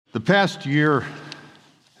The past year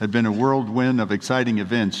had been a whirlwind of exciting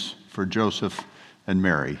events for Joseph and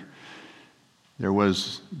Mary. There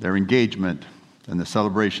was their engagement and the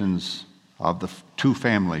celebrations of the two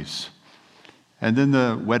families, and then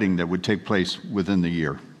the wedding that would take place within the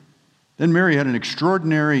year. Then Mary had an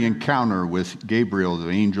extraordinary encounter with Gabriel, the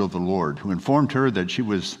angel of the Lord, who informed her that she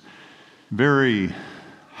was very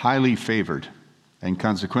highly favored, and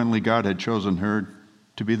consequently God had chosen her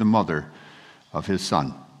to be the mother of his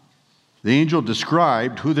son. The angel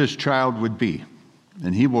described who this child would be,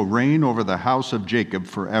 and he will reign over the house of Jacob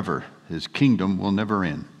forever. His kingdom will never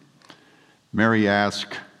end. Mary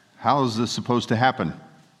asked, "How is this supposed to happen?"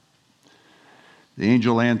 The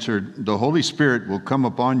angel answered, "The Holy Spirit will come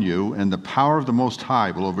upon you, and the power of the Most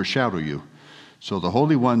High will overshadow you. So the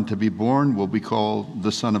Holy One to be born will be called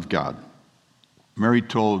the Son of God." Mary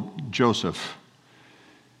told Joseph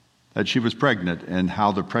that she was pregnant and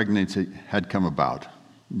how the pregnancy had come about.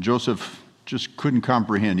 Joseph just couldn't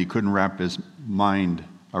comprehend. He couldn't wrap his mind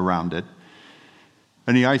around it.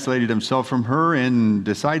 And he isolated himself from her and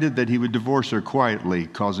decided that he would divorce her quietly,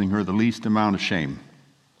 causing her the least amount of shame.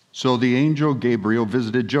 So the angel Gabriel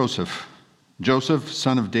visited Joseph. "Joseph,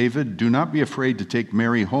 son of David, do not be afraid to take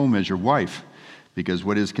Mary home as your wife, because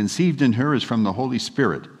what is conceived in her is from the Holy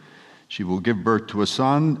Spirit. She will give birth to a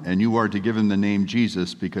son, and you are to give him the name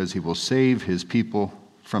Jesus, because he will save his people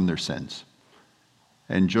from their sins."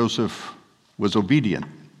 And Joseph was obedient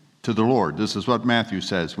to the Lord. This is what Matthew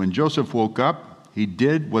says. When Joseph woke up, he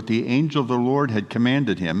did what the angel of the Lord had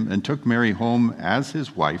commanded him and took Mary home as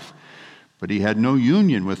his wife, but he had no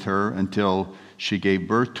union with her until she gave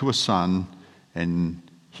birth to a son, and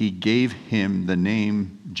he gave him the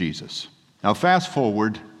name Jesus. Now fast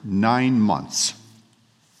forward 9 months.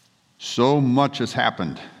 So much has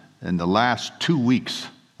happened in the last 2 weeks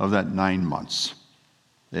of that 9 months.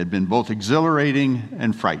 They had been both exhilarating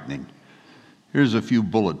and frightening. Here's a few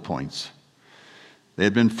bullet points. They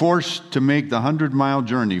had been forced to make the 100-mile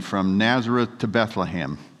journey from Nazareth to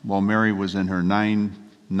Bethlehem while Mary was in her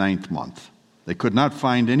ninth month. They could not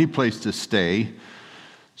find any place to stay,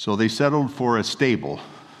 so they settled for a stable,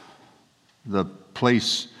 the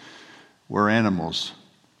place where animals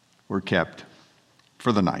were kept,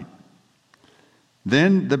 for the night.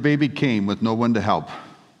 Then the baby came with no one to help.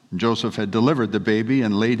 Joseph had delivered the baby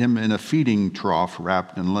and laid him in a feeding trough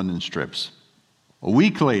wrapped in linen strips. A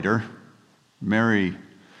week later, Mary,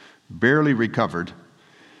 barely recovered,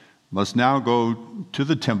 must now go to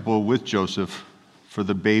the temple with Joseph for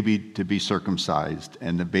the baby to be circumcised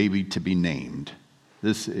and the baby to be named.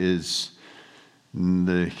 This is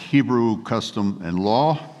the Hebrew custom and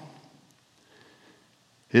law.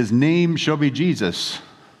 His name shall be Jesus.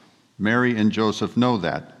 Mary and Joseph know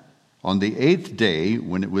that. On the 8th day,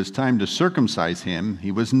 when it was time to circumcise him,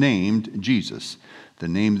 he was named Jesus, the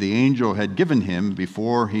name the angel had given him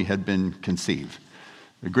before he had been conceived.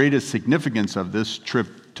 The greatest significance of this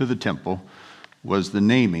trip to the temple was the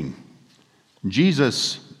naming.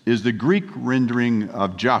 Jesus is the Greek rendering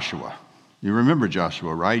of Joshua. You remember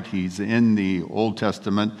Joshua, right? He's in the Old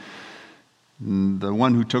Testament, the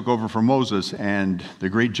one who took over for Moses and the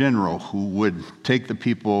great general who would take the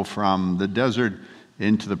people from the desert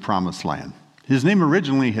into the promised land. His name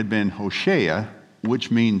originally had been Hosea, which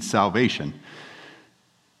means salvation.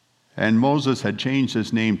 And Moses had changed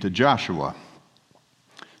his name to Joshua.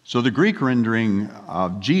 So the Greek rendering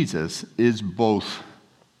of Jesus is both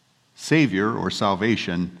Savior or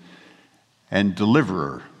salvation and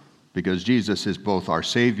deliverer, because Jesus is both our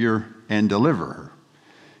Savior and deliverer.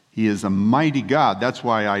 He is a mighty God. That's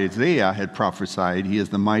why Isaiah had prophesied, he is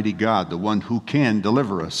the mighty God, the one who can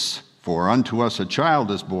deliver us. For unto us a child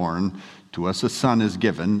is born, to us a son is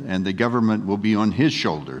given, and the government will be on his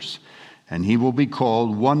shoulders. And he will be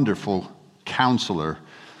called Wonderful Counselor,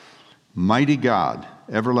 Mighty God,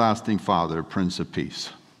 Everlasting Father, Prince of Peace.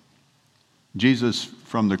 Jesus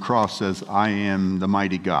from the cross says, "I am the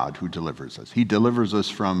mighty God who delivers us." He delivers us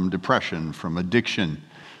from depression, from addiction,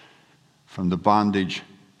 from the bondage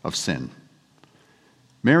of sin.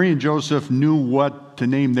 Mary and Joseph knew what to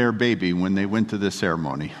name their baby when they went to the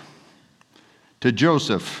ceremony. To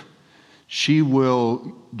Joseph, "She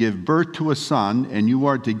will give birth to a son, and you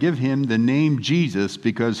are to give him the name Jesus,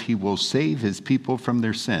 because he will save his people from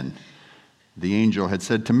their sin." The angel had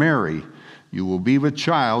said to Mary, "You will be with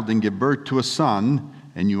child and give birth to a son,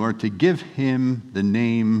 and you are to give him the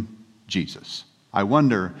name Jesus." I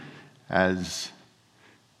wonder, as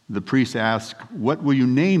the priest asked, "What will you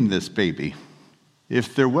name this baby?"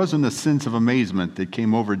 if there wasn't a sense of amazement that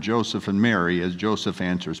came over Joseph and Mary as Joseph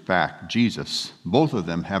answers back, Jesus, both of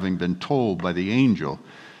them having been told by the angel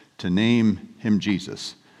to name him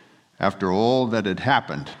Jesus. After all that had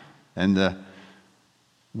happened, and the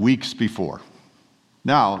weeks before.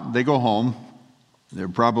 Now, they go home. They're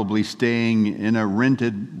probably staying in a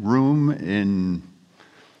rented room in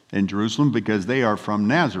Jerusalem because they are from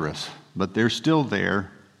Nazareth, but they're still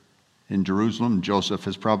there in Jerusalem. Joseph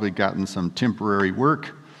has probably gotten some temporary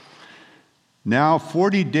work. Now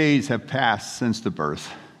 40 days have passed since the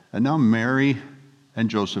birth, and now Mary and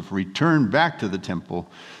Joseph return back to the temple.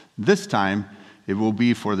 This time it will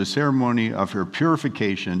be for the ceremony of her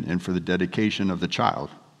purification and for the dedication of the child.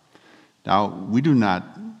 Now, we do not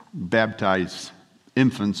baptize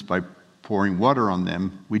infants by pouring water on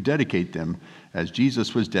them. We dedicate them as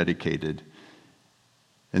Jesus was dedicated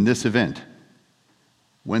in this event.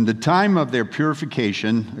 When the time of their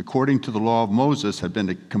purification, according to the law of Moses, had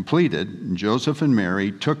been completed, Joseph and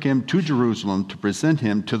Mary took him to Jerusalem to present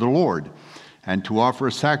him to the Lord and to offer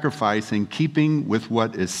a sacrifice in keeping with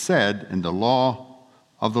what is said in the law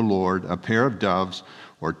of the Lord, a pair of doves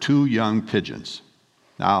or 2 young pigeons.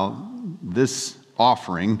 Now, this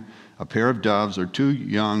offering, a pair of doves or 2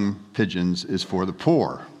 young pigeons, is for the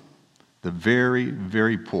poor, the very,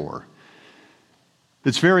 very poor.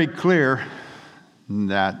 It's very clear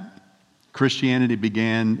that Christianity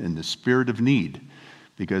began in the spirit of need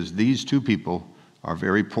because these 2 people are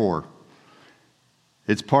very poor.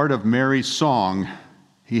 It's part of Mary's song,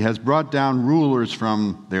 "He has brought down rulers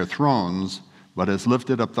from their thrones, but has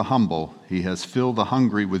lifted up the humble. He has filled the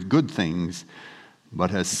hungry with good things, but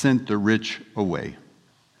has sent the rich away."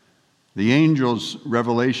 The angel's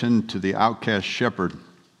revelation to the outcast shepherd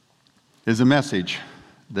is a message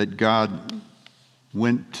that God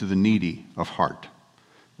went to the needy of heart.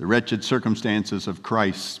 The wretched circumstances of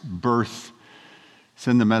Christ's birth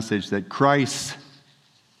send the message that Christ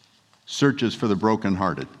searches for the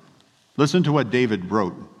brokenhearted. Listen to what David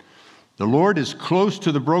wrote. "The Lord is close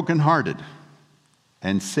to the brokenhearted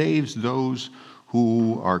and saves those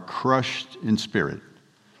who are crushed in spirit."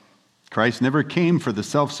 Christ never came for the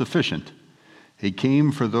self-sufficient. He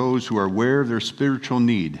came for those who are aware of their spiritual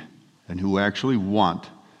need and who actually want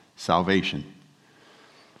salvation.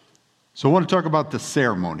 So I want to talk about the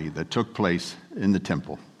ceremony that took place in the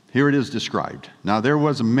temple. Here it is described. "Now there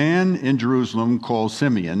was a man in Jerusalem called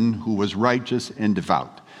Simeon who was righteous and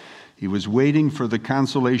devout. He was waiting for the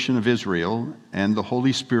consolation of Israel, and the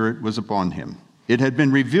Holy Spirit was upon him. It had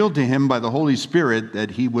been revealed to him by the Holy Spirit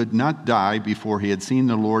that he would not die before he had seen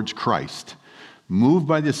the Lord's Christ. Moved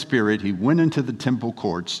by the Spirit, he went into the temple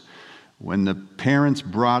courts when the parents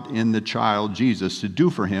brought in the child Jesus to do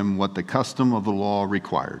for him what the custom of the law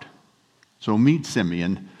required. So meet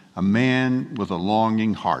Simeon, a man with a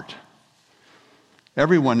longing heart."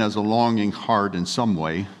 Everyone has a longing heart in some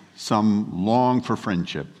way. Some long for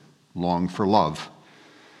friendship, long for love.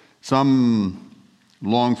 Some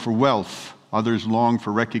long for wealth. Others long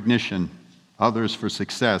for recognition. Others for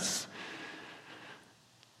success.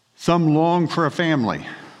 Some long for a family.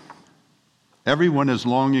 Everyone is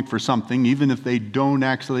longing for something, even if they don't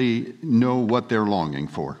actually know what they're longing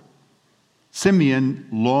for. Simeon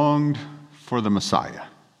longed for the Messiah.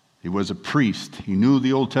 He was a priest. He knew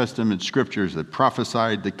the Old Testament scriptures that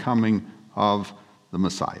prophesied the coming of the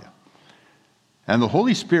Messiah. And the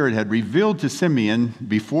Holy Spirit had revealed to Simeon,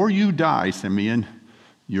 "Before you die, Simeon,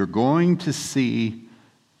 you're going to see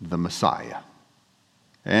the Messiah."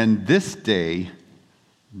 And this day,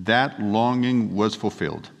 that longing was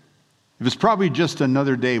fulfilled. It was probably just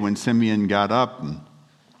another day when Simeon got up and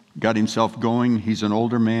got himself going. He's an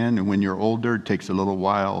older man, and when you're older, it takes a little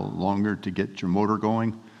while longer to get your motor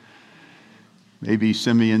going. Maybe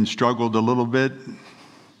Simeon struggled a little bit.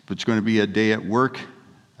 If it's going to be a day at work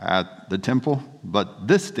at the temple, but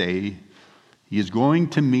this day, he is going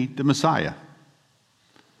to meet the Messiah.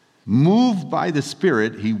 Moved by the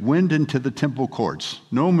Spirit, he went into the temple courts.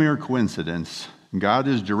 No mere coincidence. God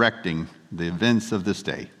is directing the events of this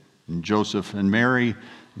day. And Joseph and Mary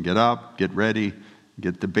get up, get ready,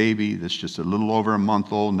 get the baby that's just a little over a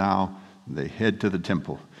month old now. They head to the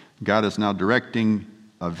temple. God is now directing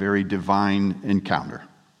a very divine encounter.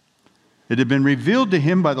 It had been revealed to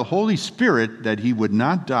him by the Holy Spirit that he would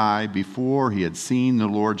not die before he had seen the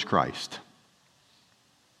Lord's Christ.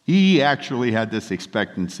 He actually had this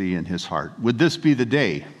expectancy in his heart. Would this be the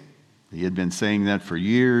day? He had been saying that for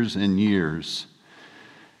years and years.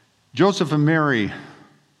 Joseph and Mary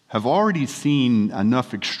have already seen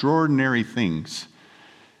enough extraordinary things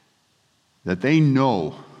that they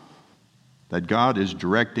know that God is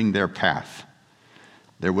directing their path.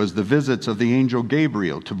 There was the visits of the angel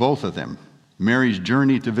Gabriel to both of them, Mary's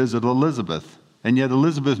journey to visit Elizabeth, and yet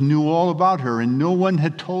Elizabeth knew all about her and no one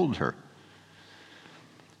had told her.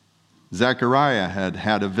 Zechariah had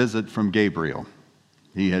had a visit from Gabriel.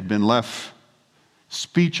 He had been left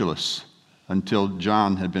speechless until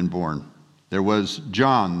John had been born. There was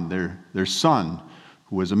John, their son,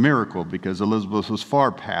 who was a miracle because Elizabeth was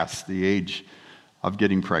far past the age of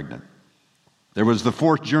getting pregnant. There was the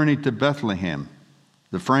fourth journey to Bethlehem,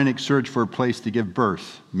 the frantic search for a place to give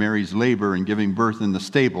birth, Mary's labor in giving birth in the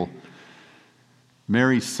stable,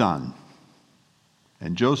 Mary's son.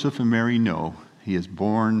 And Joseph and Mary know he is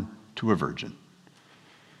born to a virgin.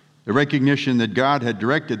 The recognition that God had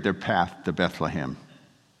directed their path to Bethlehem.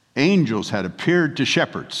 Angels had appeared to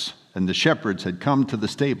shepherds, and the shepherds had come to the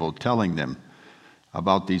stable telling them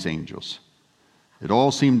about these angels. It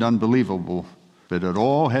all seemed unbelievable, but it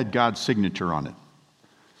all had God's signature on it.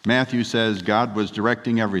 Matthew says God was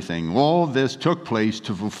directing everything. All this took place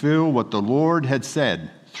to fulfill what the Lord had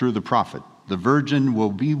said through the prophet. The virgin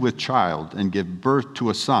will be with child and give birth to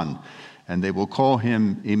a son, and they will call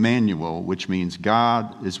him Emmanuel, which means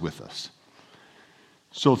God is with us.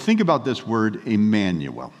 So think about this word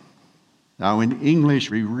Emmanuel. Now in English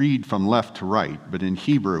we read from left to right, but in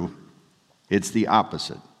Hebrew it's the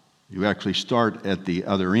opposite. You actually start at the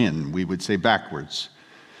other end. We would say backwards.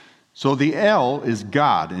 So the L is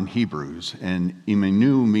God in Hebrews, and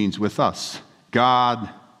Imanu means with us. God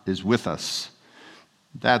is with us.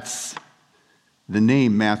 That's the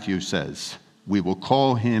name Matthew says. We will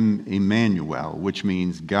call him Emmanuel, which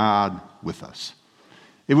means God with us.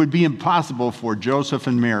 It would be impossible for Joseph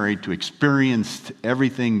and Mary to experience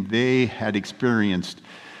everything they had experienced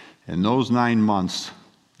in those 9 months,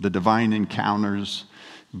 the divine encounters,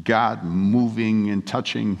 God moving and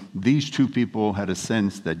touching. These two people had a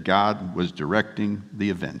sense that God was directing the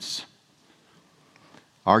events.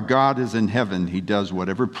 Our God is in heaven. He does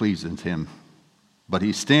whatever pleases him. But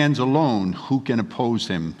he stands alone. Who can oppose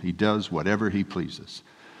him? He does whatever he pleases.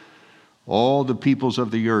 All the peoples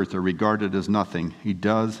of the earth are regarded as nothing. He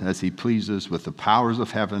does as he pleases with the powers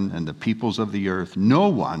of heaven and the peoples of the earth. No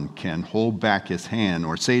one can hold back his hand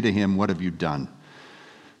or say to him, "What have you done?"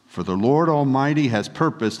 For the Lord Almighty has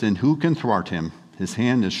purposed, and who can thwart him? His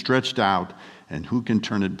hand is stretched out, and who can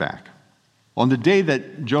turn it back? On the day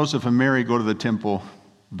that Joseph and Mary go to the temple,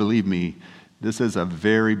 believe me, this is a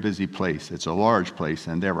very busy place. It's a large place,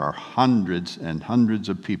 and there are hundreds and hundreds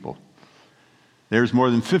of people. There's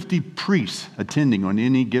more than 50 priests attending on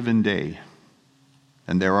any given day,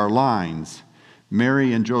 and there are lines.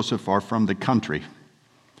 Mary and Joseph are from the country,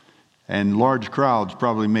 and large crowds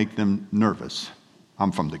probably make them nervous.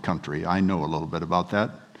 I'm from the country. I know a little bit about that.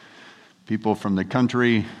 People from the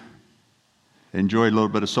country enjoy a little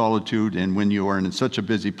bit of solitude, and when you are in such a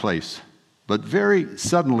busy place. But very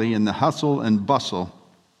suddenly, in the hustle and bustle,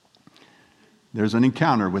 there's an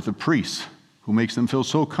encounter with a priest who makes them feel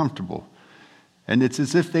so comfortable. And it's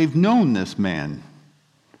as if they've known this man,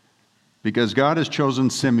 because God has chosen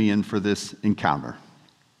Simeon for this encounter,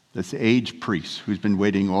 this aged priest who's been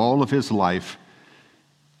waiting all of his life.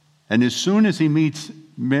 And as soon as he meets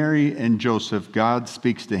Mary and Joseph, God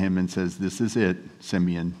speaks to him and says, "This is it,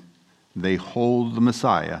 Simeon." They hold the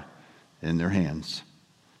Messiah in their hands.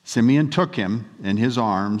 Simeon took him in his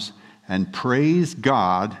arms and praised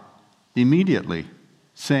God immediately,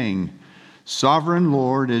 saying, "Sovereign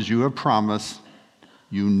Lord, as you have promised,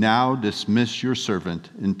 you now dismiss your servant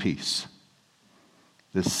in peace."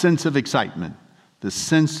 The sense of excitement, the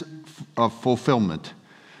sense of fulfillment,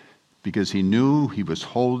 because he knew he was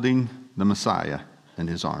holding the Messiah in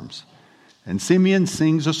his arms. And Simeon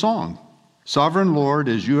sings a song. "Sovereign Lord,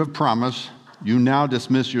 as you have promised, you now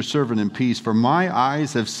dismiss your servant in peace, for my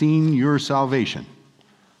eyes have seen your salvation."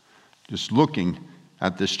 Just looking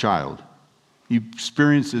at this child, he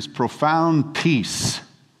experienced this profound peace,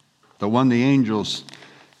 the one the angels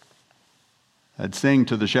had sang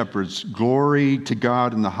to the shepherds, "Glory to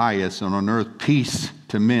God in the highest, and on earth peace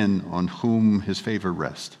to men on whom his favor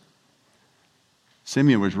rests."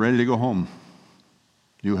 Simeon was ready to go home.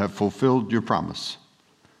 You have fulfilled your promise.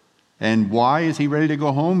 And why is he ready to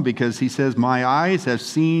go home? Because he says, "My eyes have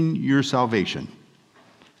seen your salvation."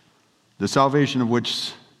 The salvation of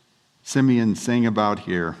which Simeon sang about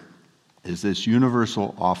here is this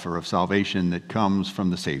universal offer of salvation that comes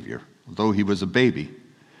from the Savior, although he was a baby.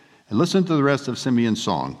 And listen to the rest of Simeon's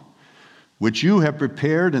song. "Which you have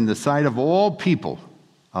prepared in the sight of all people,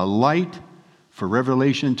 a light for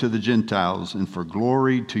revelation to the Gentiles and for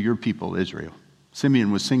glory to your people, Israel." Simeon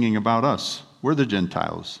was singing about us. We're the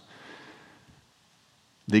Gentiles.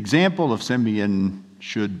 The example of Simeon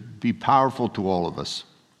should be powerful to all of us,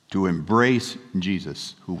 to embrace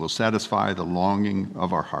Jesus, who will satisfy the longing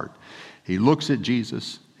of our heart. He looks at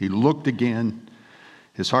Jesus. He looked again.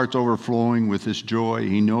 His heart's overflowing with this joy.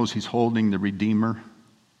 He knows he's holding the Redeemer.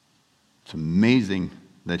 It's amazing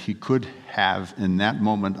that he could have, in that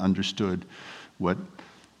moment, understood what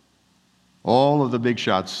all of the big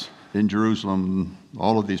shots in Jerusalem,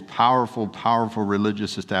 all of these powerful, powerful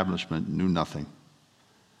religious establishment knew nothing.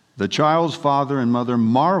 The child's father and mother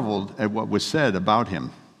marveled at what was said about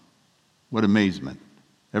him. What amazement.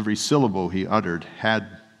 Every syllable he uttered had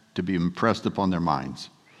to be impressed upon their minds.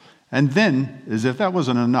 And then, as if that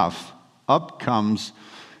wasn't enough, up comes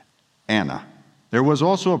Anna. There was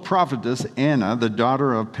also a prophetess, Anna, the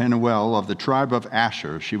daughter of Penuel of the tribe of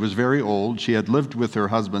Asher. She was very old. She had lived with her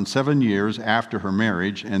husband 7 years after her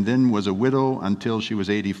marriage, and then was a widow until she was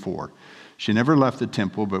 84. She never left the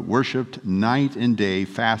temple, but worshiped night and day,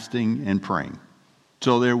 fasting and praying.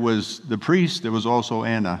 So there was the priest, there was also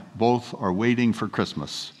Anna. Both are waiting for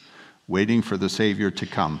Christmas, waiting for the Savior to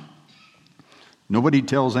come. Nobody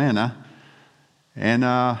tells Anna.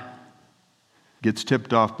 Anna gets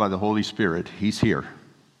tipped off by the Holy Spirit. He's here.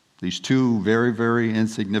 These two very, very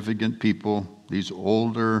insignificant people, these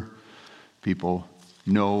older people,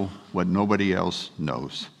 know what nobody else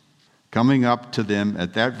knows. Coming up to them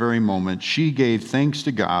at that very moment, she gave thanks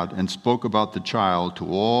to God and spoke about the child to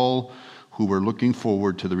all who were looking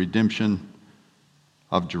forward to the redemption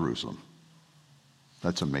of Jerusalem.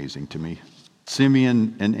 That's amazing to me.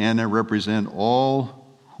 Simeon and Anna represent all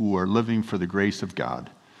who are living for the grace of God.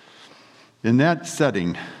 In that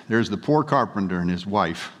setting, there's the poor carpenter and his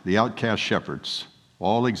wife, the outcast shepherds,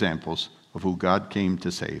 all examples of who God came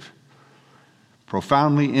to save.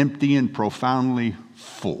 Profoundly empty and profoundly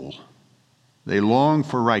full. They long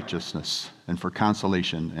for righteousness and for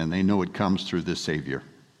consolation, and they know it comes through this Savior.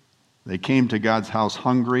 They came to God's house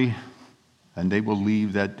hungry, and they will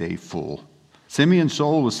leave that day full. Simeon's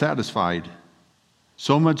soul was satisfied,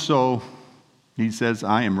 so much so, he says,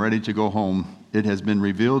 I am ready to go home. It has been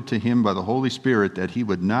revealed to him by the Holy Spirit that he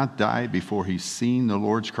would not die before he's seen the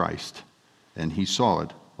Lord's Christ, and he saw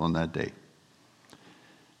it on that day.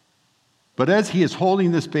 But as he is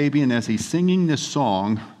holding this baby and as he's singing this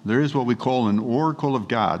song, there is what we call an oracle of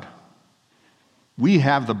God. We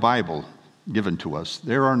have the Bible given to us.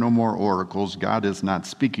 There are no more oracles. God is not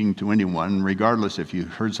speaking to anyone, regardless if you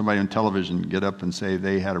heard somebody on television get up and say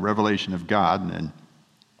they had a revelation of God, and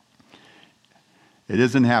it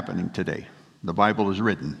isn't happening today. The Bible is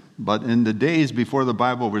written. But in the days before the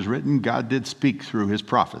Bible was written, God did speak through his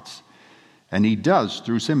prophets. And he does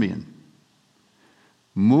through Simeon.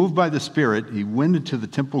 Moved by the Spirit, he went into the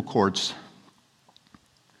temple courts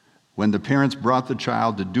when the parents brought the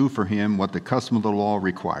child to do for him what the custom of the law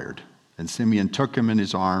required. And Simeon took him in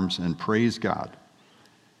his arms and praised God.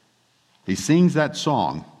 He sings that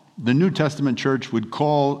song. The New Testament church would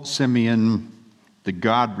call Simeon the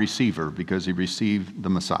God receiver because he received the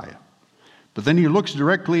Messiah. But then he looks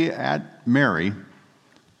directly at Mary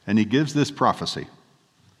and he gives this prophecy.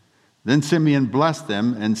 Then Simeon blessed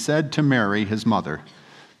them and said to Mary, his mother,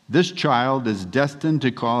 this child is destined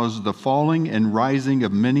to cause the falling and rising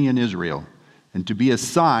of many in Israel, and to be a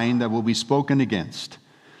sign that will be spoken against,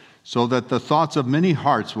 so that the thoughts of many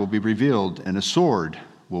hearts will be revealed, and a sword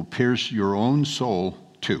will pierce your own soul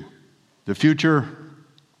too. The future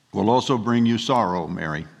will also bring you sorrow,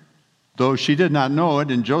 Mary. Though she did not know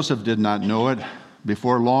it, and Joseph did not know it,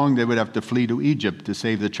 before long they would have to flee to Egypt to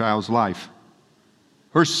save the child's life.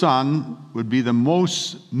 Her son would be the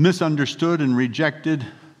most misunderstood and rejected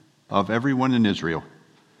of everyone in Israel.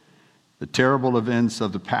 The terrible events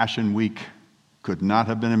of the Passion Week could not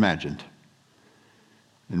have been imagined.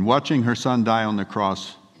 And watching her son die on the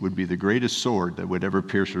cross would be the greatest sword that would ever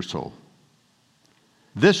pierce her soul.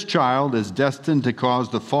 This child is destined to cause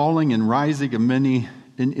the falling and rising of many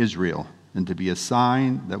in Israel, and to be a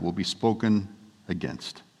sign that will be spoken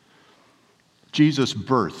against. Jesus'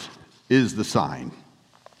 birth is the sign.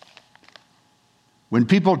 When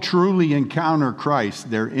people truly encounter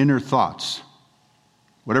Christ, their inner thoughts,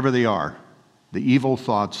 whatever they are, the evil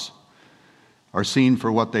thoughts, are seen for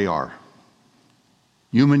what they are.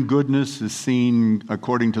 Human goodness is seen,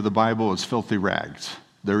 according to the Bible, as filthy rags.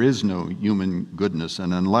 There is no human goodness,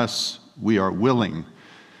 and unless we are willing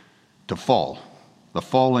to fall, the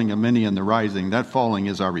falling of many and the rising, that falling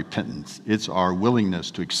is our repentance. It's our willingness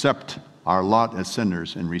to accept our lot as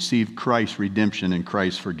sinners and receive Christ's redemption and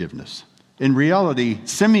Christ's forgiveness. In reality,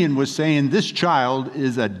 Simeon was saying this child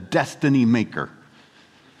is a destiny maker.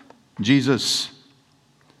 Jesus,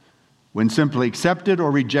 when simply accepted or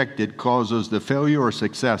rejected, causes the failure or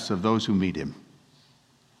success of those who meet him.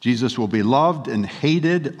 Jesus will be loved and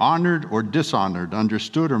hated, honored or dishonored,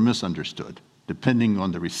 understood or misunderstood, depending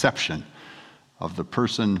on the reception of the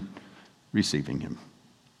person receiving him.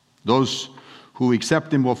 Those who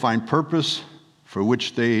accept him will find purpose for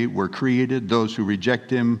which they were created. Those who reject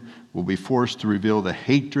him will be forced to reveal the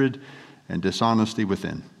hatred and dishonesty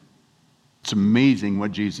within. It's amazing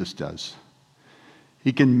what Jesus does.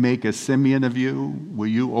 He can make a Simeon of you. Will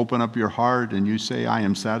you open up your heart and you say, I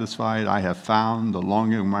am satisfied, I have found the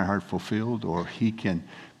longing of my heart fulfilled? Or he can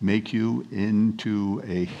make you into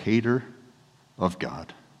a hater of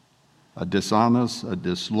God, a dishonest, a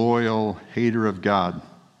disloyal hater of God.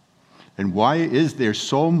 And why is there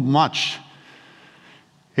so much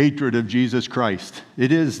hatred of Jesus Christ?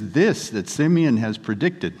 It is this that Simeon has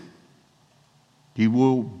predicted. He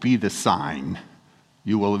will be the sign.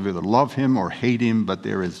 You will either love him or hate him, but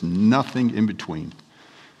there is nothing in between.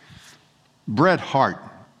 Bret Hart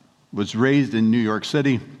was raised in New York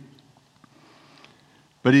City,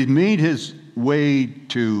 but he made his way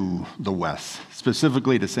to the West,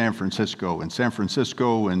 specifically to San Francisco. And San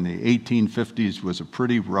Francisco in the 1850s was a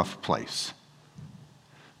pretty rough place.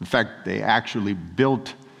 In fact, they actually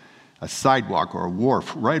built a sidewalk or a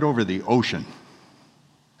wharf right over the ocean.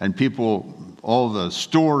 And people, all the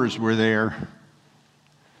stores were there.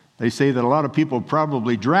 They say that a lot of people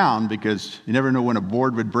probably drowned because you never know when a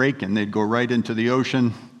board would break and they'd go right into the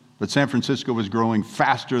ocean. But San Francisco was growing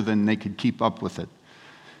faster than they could keep up with it,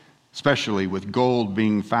 especially with gold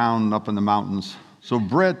being found up in the mountains. So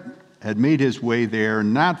Bret had made his way there,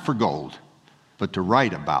 not for gold, but to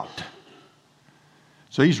write about.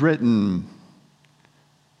 So he's written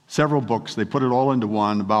several books. They put it all into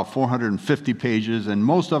one, about 450 pages, and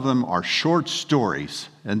most of them are short stories,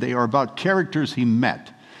 and they are about characters he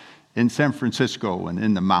met in San Francisco and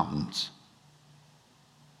in the mountains.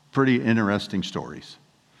 Pretty interesting stories.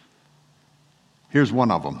 Here's one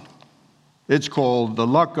of them. It's called The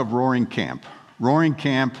Luck of Roaring Camp. Roaring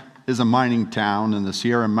Camp is a mining town in the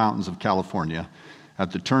Sierra Mountains of California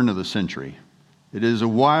at the turn of the century. It is a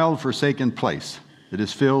wild, forsaken place. It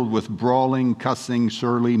is filled with brawling, cussing,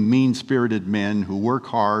 surly, mean-spirited men who work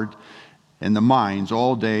hard in the mines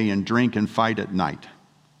all day and drink and fight at night.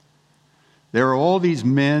 There are all these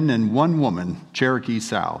men and one woman, Cherokee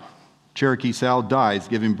Sal. Cherokee Sal dies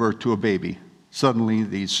giving birth to a baby. Suddenly,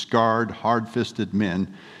 these scarred, hard-fisted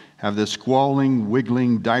men have this squalling,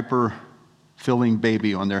 wiggling, diaper-filling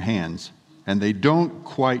baby on their hands, and they don't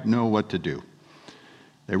quite know what to do.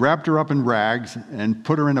 They wrapped her up in rags and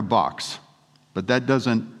put her in a box, but that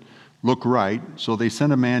doesn't look right, so they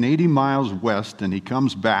send a man 80 miles west, and he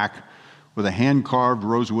comes back with a hand-carved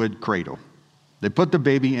rosewood cradle. They put the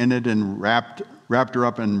baby in it and wrapped her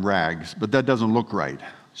up in rags, but that doesn't look right.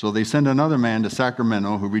 So they send another man to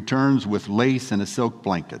Sacramento who returns with lace and a silk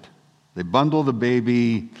blanket. They bundle the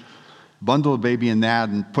baby in that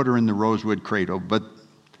and put her in the rosewood cradle, but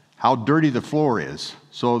how dirty the floor is.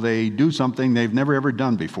 So they do something they've never ever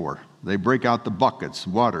done before. They break out the buckets,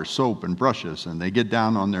 water, soap, and brushes, and they get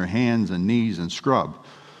down on their hands and knees and scrub.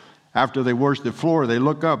 After they wash the floor, they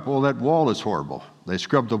look up, well, that wall is horrible. They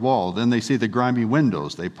scrub the wall. Then they see the grimy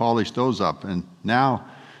windows. They polish those up, and now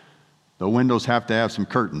the windows have to have some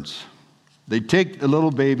curtains. They take the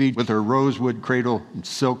little baby with her rosewood cradle and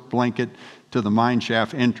silk blanket to the mine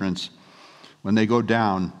shaft entrance when they go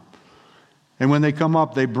down. And when they come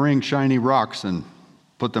up, they bring shiny rocks and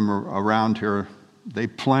put them around her. They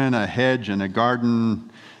plant a hedge and a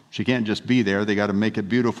garden. She can't just be there. They got to make it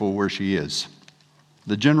beautiful where she is.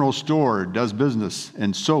 The general store does business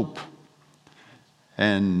in soap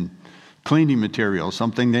and cleaning materials,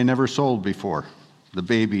 something they never sold before. The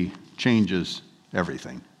baby changes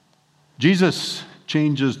everything. Jesus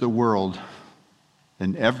changes the world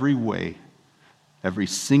in every way, every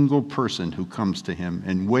single person who comes to him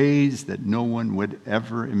in ways that no one would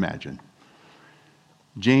ever imagine.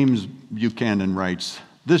 James Buchanan writes,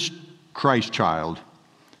 "This Christ child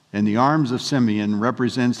in the arms of Simeon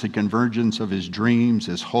represents the convergence of his dreams,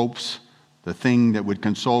 his hopes, the thing that would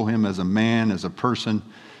console him as a man, as a person,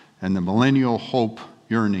 and the millennial hope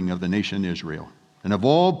yearning of the nation Israel. And of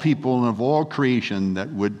all people and of all creation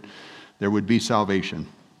there would be salvation."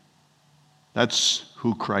 That's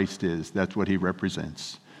who Christ is. That's what he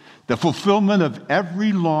represents. The fulfillment of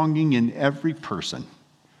every longing in every person.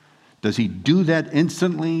 Does he do that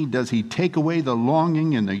instantly? Does he take away the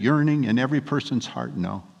longing and the yearning in every person's heart?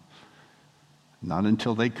 No. Not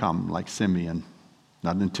until they come like Simeon.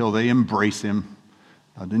 Not until they embrace him.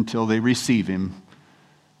 Not until they receive him.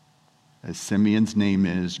 As Simeon's name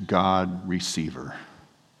is, God Receiver.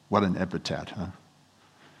 What an epithet, huh?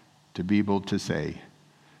 To be able to say,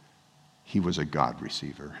 he was a God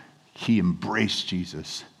receiver. He embraced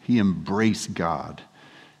Jesus. He embraced God.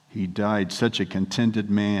 He died such a contented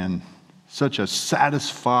man, such a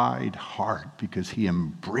satisfied heart because he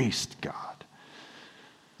embraced God.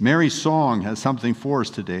 Mary's song has something for us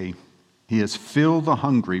today. He has filled the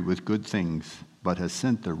hungry with good things, but has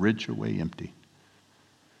sent the rich away empty.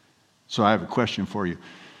 So I have a question for you.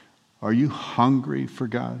 Are you hungry for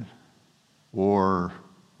God? Or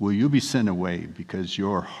will you be sent away because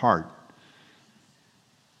your heart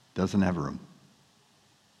doesn't have room?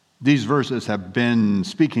 These verses have been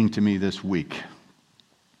speaking to me this week.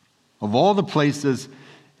 Of all the places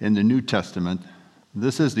in the New Testament,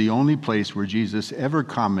 this is the only place where Jesus ever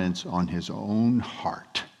comments on his own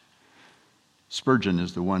heart. Spurgeon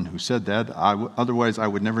is the one who said that. Otherwise, I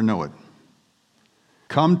would never know it.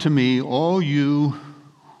 Come to me, all you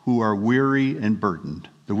who are weary and burdened.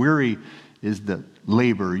 The weary is the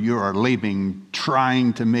labor. You are laboring,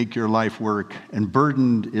 trying to make your life work. And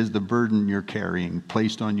burdened is the burden you're carrying,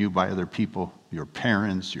 placed on you by other people, your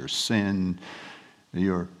parents, your sin.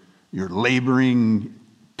 You're laboring.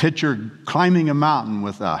 Picture climbing a mountain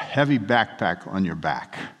with a heavy backpack on your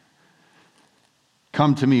back.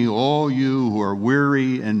 Come to me, all you who are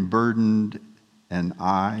weary and burdened, and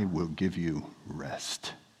I will give you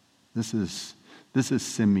rest. This is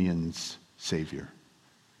Simeon's Savior.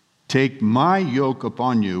 Take my yoke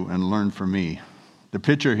upon you and learn from me. The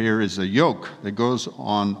picture here is a yoke that goes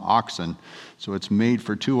on oxen. So it's made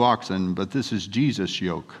for 2 oxen, but this is Jesus'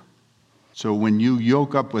 yoke. So when you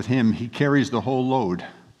yoke up with him, he carries the whole load.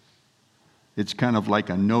 It's kind of like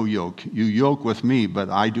a no yoke. You yoke with me, but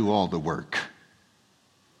I do all the work.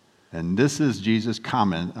 And this is Jesus'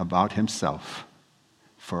 comment about himself.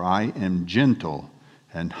 For I am gentle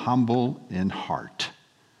and humble in heart.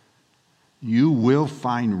 You will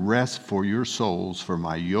find rest for your souls, for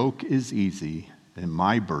my yoke is easy and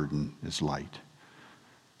my burden is light.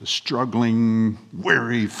 The struggling,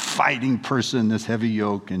 weary, fighting person, this heavy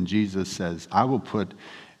yoke, and Jesus says, I will put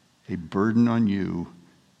a burden on you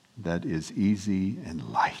that is easy and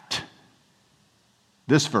light.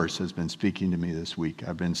 This verse has been speaking to me this week.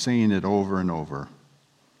 I've been saying it over and over.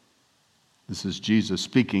 This is Jesus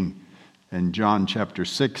speaking in John chapter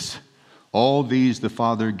 6. All these the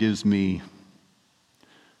Father gives me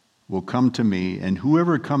will come to me, and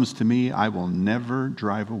whoever comes to me, I will never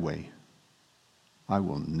drive away. I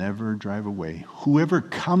will never drive away. Whoever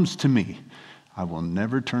comes to me, I will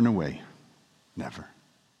never turn away. Never.